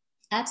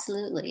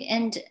 Absolutely.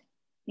 And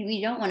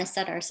we don't want to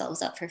set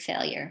ourselves up for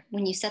failure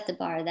when you set the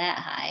bar that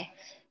high.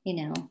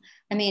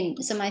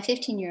 So my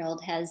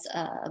 15-year-old has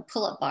a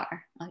pull-up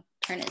bar. I'll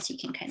turn it so you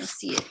can kind of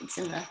see it. It's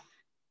in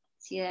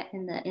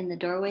the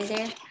doorway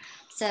there.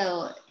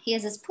 So he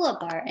has this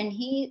pull-up bar, and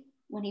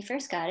when he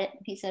first got it,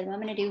 he said, well,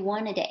 I'm going to do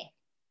 1 a day.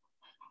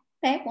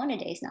 Okay, 1 a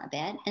day is not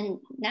bad. And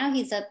now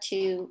he's up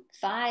to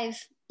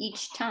 5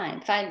 each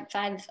time, five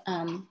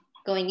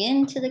going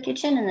into the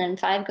kitchen and then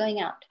 5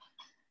 going out.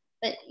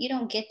 But you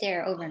don't get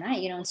there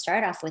overnight. You don't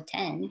start off with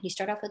 10. You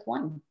start off with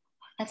 1.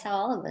 That's how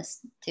all of us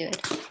do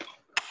it.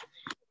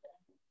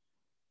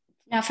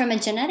 Now, from a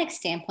genetic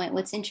standpoint,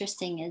 what's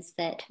interesting is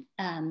that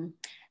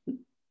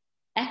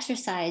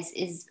exercise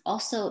is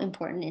also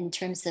important in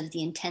terms of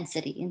the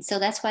intensity. And so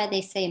that's why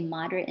they say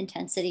moderate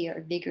intensity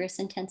or vigorous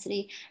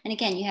intensity. And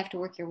again, you have to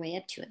work your way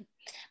up to it.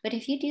 But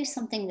if you do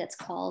something that's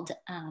called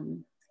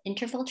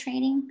interval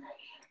training,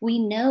 we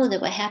know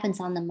that what happens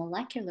on the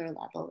molecular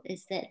level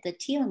is that the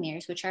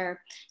telomeres, which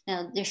are,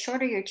 now the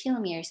shorter your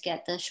telomeres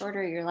get, the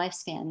shorter your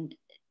lifespan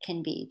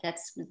can be.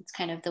 That's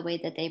kind of the way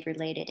that they've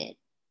related it.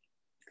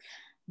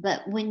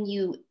 But when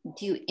you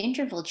do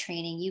interval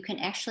training, you can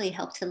actually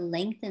help to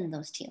lengthen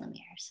those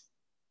telomeres.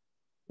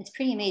 It's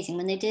pretty amazing.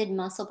 When they did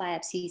muscle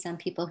biopsies on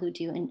people who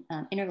do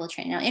interval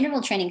training. Now,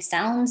 interval training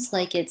sounds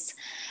like it's,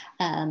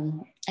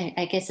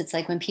 I guess it's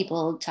like when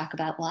people talk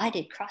about, well, I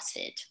did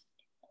CrossFit.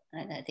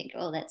 And I think,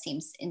 oh, that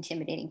seems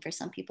intimidating for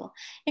some people.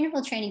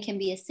 Interval training can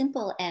be as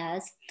simple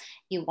as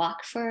you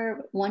walk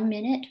for 1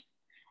 minute,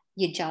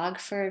 you jog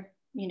for,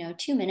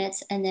 2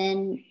 minutes, and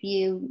then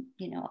you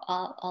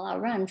all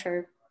out run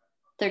for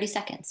 30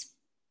 seconds.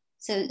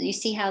 So you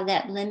see how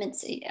that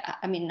limits,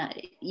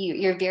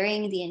 you're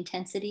varying the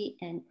intensity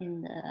and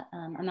in the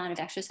amount of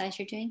exercise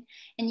you're doing,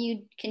 and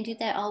you can do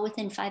that all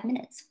within 5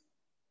 minutes.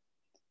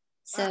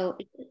 So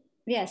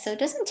yeah, so it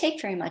doesn't take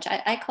very much.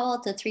 I call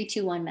it the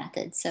 3-2-1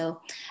 method.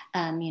 So,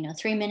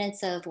 3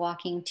 minutes of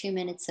walking, 2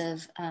 minutes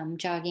of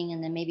jogging,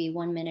 and then maybe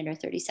 1 minute or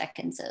 30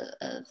 seconds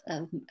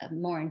of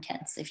more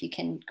intense, if you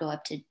can go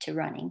up to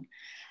running,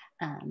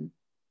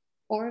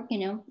 or,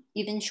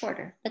 even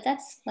shorter. But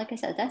that's, like I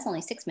said, that's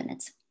only 6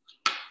 minutes.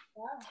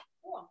 Wow,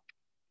 cool.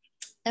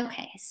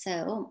 Okay,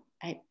 so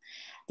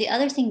the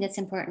other thing that's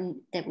important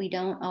that we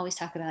don't always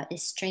talk about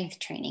is strength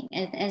training.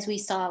 And as we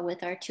saw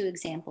with our 2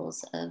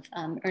 examples of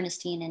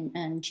Ernestine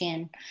and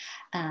Jan,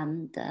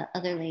 the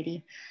other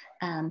lady,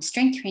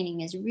 strength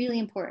training is really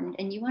important.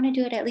 And you want to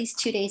do it at least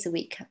 2 days a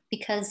week,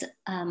 because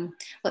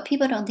what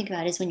people don't think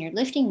about is when you're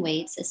lifting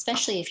weights,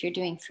 especially if you're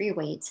doing free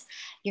weights,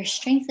 you're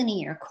strengthening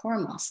your core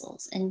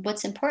muscles. And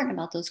what's important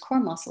about those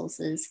core muscles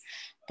is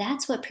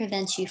that's what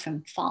prevents you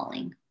from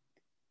falling.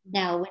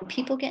 Now, when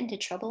people get into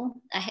trouble,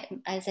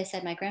 as I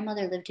said, my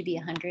grandmother lived to be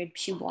 100.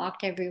 She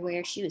walked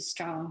everywhere. She was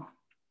strong.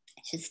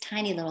 She's a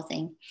tiny little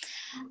thing.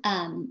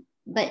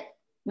 But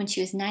when she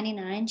was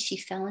 99, she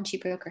fell and she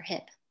broke her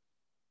hip.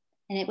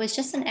 And it was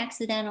just an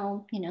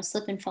accidental,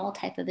 slip and fall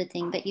type of a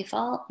thing. But you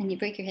fall and you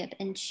break your hip.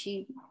 And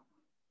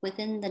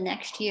within the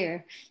next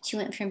year, she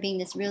went from being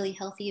this really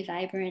healthy,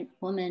 vibrant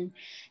woman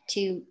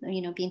to,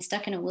 being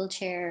stuck in a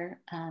wheelchair.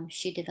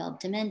 She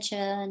developed dementia,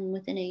 and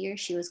within a year,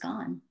 she was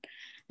gone.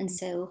 And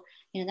so,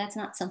 that's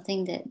not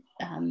something that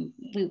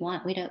we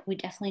want. We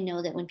definitely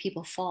know that when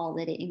people fall,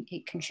 that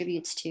it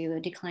contributes to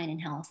a decline in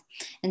health.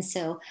 And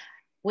so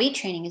weight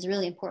training is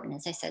really important,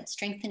 as I said,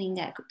 strengthening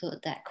that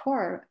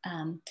core,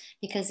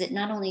 because it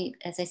not only,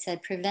 as I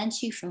said,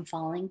 prevents you from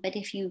falling, but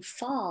if you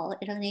fall,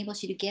 it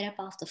enables you to get up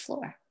off the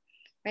floor,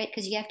 right?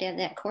 Because you have to have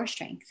that core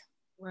strength.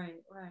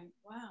 Right.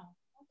 Wow.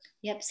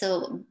 Yep.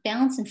 So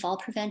balance and fall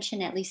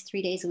prevention at least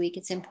 3 days a week.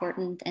 It's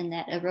important, and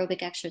that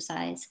aerobic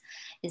exercise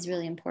is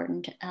really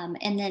important.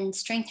 And then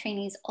strength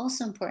training is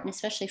also important,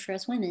 especially for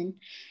us women,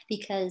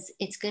 because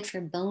it's good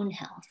for bone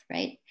health,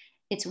 right?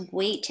 It's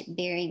weight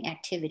bearing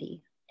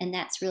activity, and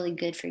that's really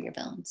good for your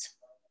bones.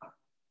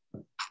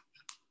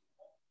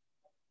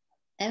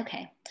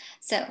 Okay,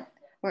 so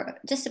we're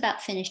just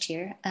about finished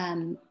here.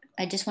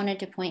 I just wanted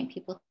to point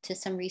people to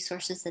some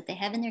resources that they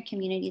have in their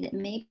community that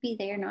maybe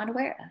they are not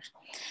aware of.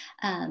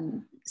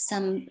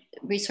 Some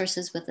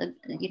resources with,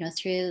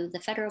 through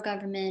the federal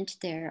government.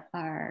 There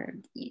are,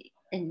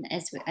 and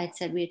as I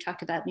said, we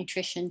talked about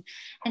nutrition.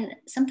 And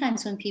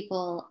sometimes when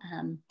people,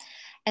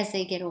 as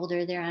they get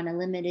older, they're on a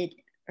limited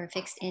or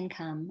fixed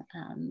income.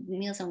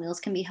 Meals on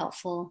Wheels can be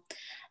helpful.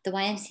 The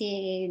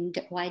YMCA and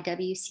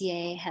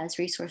YWCA has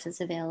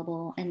resources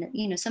available, and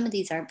some of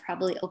these are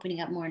probably opening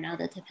up more now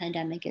that the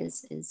pandemic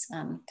is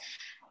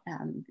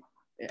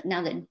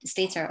now that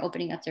states are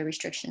opening up their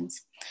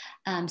restrictions.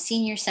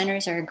 Senior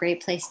centers are a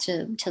great place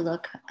to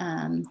look,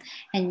 and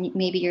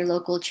maybe your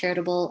local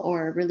charitable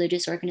or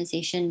religious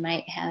organization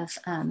might have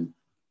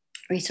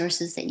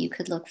resources that you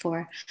could look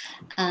for.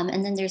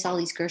 And then there's all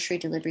these grocery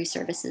delivery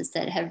services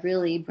that have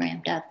really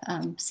ramped up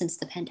since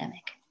the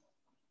pandemic.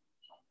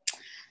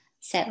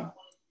 So,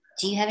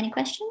 do you have any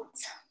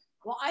questions?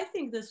 Well, I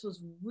think this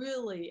was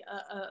really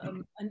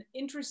an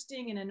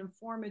interesting and an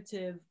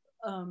informative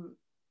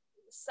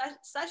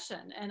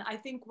session. And I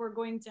think we're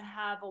going to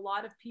have a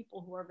lot of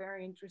people who are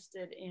very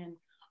interested in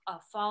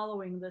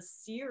following this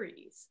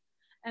series.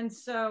 And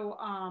so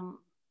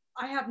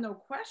I have no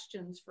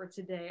questions for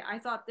today. I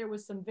thought there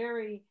was some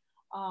very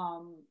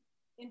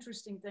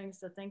interesting things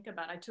to think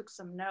about. I took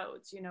some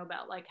notes,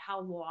 about like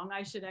how long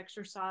I should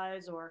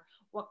exercise or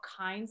what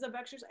kinds of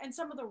exercise and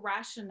some of the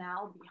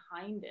rationale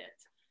behind it.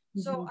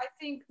 Mm-hmm. So I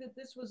think that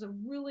this was a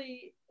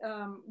really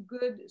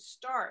good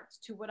start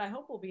to what I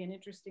hope will be an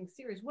interesting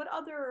series. What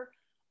other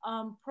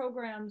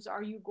programs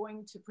are you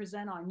going to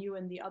present on, you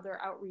and the other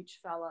outreach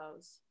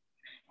fellows?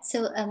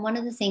 So one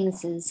of the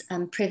things is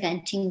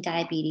preventing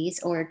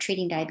diabetes or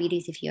treating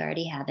diabetes if you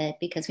already have it,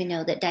 because we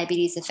know that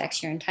diabetes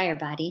affects your entire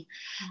body.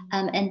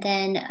 And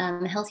then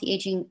healthy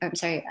aging,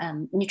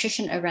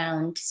 nutrition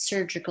around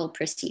surgical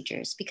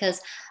procedures,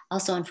 because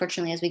also,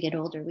 unfortunately, as we get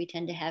older, we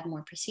tend to have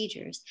more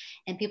procedures.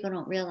 And people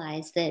don't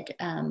realize that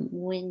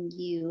when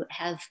you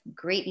have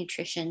great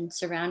nutrition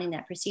surrounding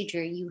that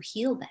procedure, you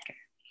heal better.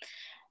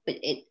 But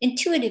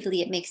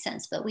intuitively, it makes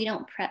sense, but we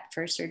don't prep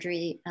for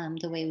surgery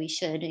the way we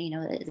should.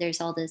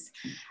 There's all this,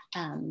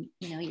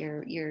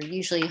 you're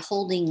usually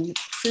holding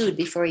food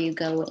before you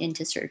go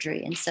into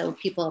surgery. And so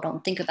people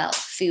don't think about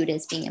food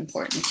as being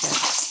important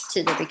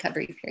to the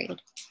recovery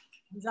period.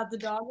 Is that the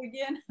dog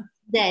again?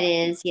 That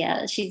is,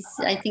 yeah.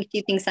 I think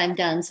she thinks I'm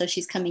done, so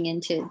she's coming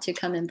in to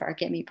come and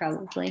bark at me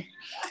probably.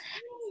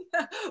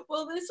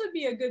 Well, this would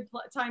be a good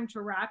time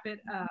to wrap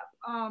it up.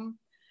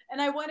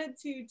 And I wanted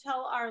to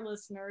tell our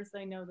listeners,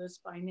 they know this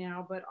by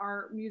now, but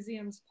our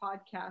museum's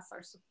podcasts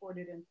are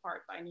supported in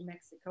part by New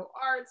Mexico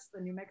Arts,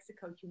 the New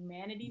Mexico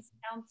Humanities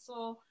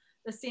Council,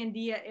 the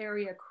Sandia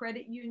Area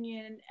Credit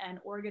Union, and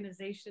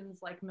organizations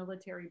like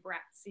Military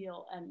Brat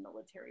Seal and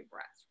Military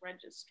Brats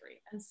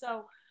Registry. And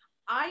so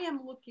I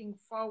am looking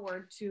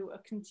forward to a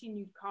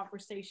continued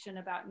conversation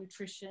about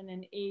nutrition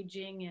and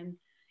aging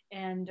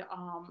and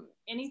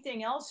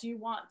anything else you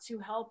want to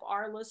help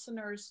our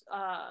listeners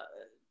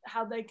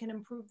how they can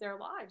improve their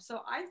lives.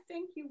 So I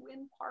thank you,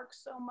 Nguyen Park,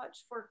 so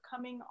much for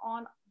coming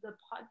on the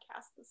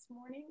podcast this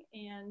morning.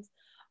 And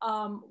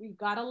we've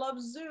got to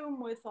love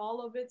Zoom with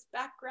all of its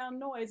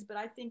background noise, but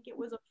I think it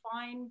was a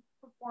fine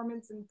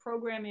performance and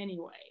program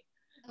anyway.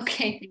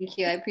 Okay, thank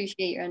you. I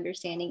appreciate your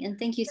understanding. And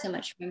thank you so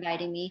much for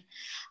inviting me.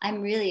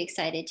 I'm really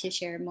excited to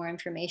share more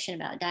information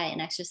about diet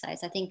and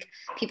exercise. I think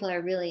people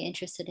are really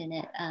interested in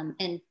it.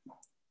 And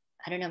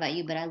I don't know about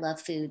you, but I love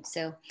food.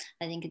 So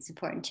I think it's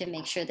important to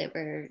make sure that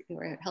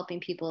we're helping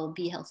people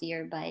be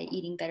healthier by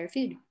eating better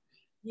food.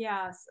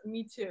 Yes,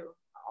 me too.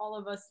 All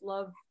of us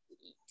love to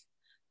eat.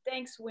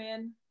 Thanks,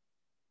 Nguyen.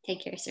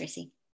 Take care, Circe.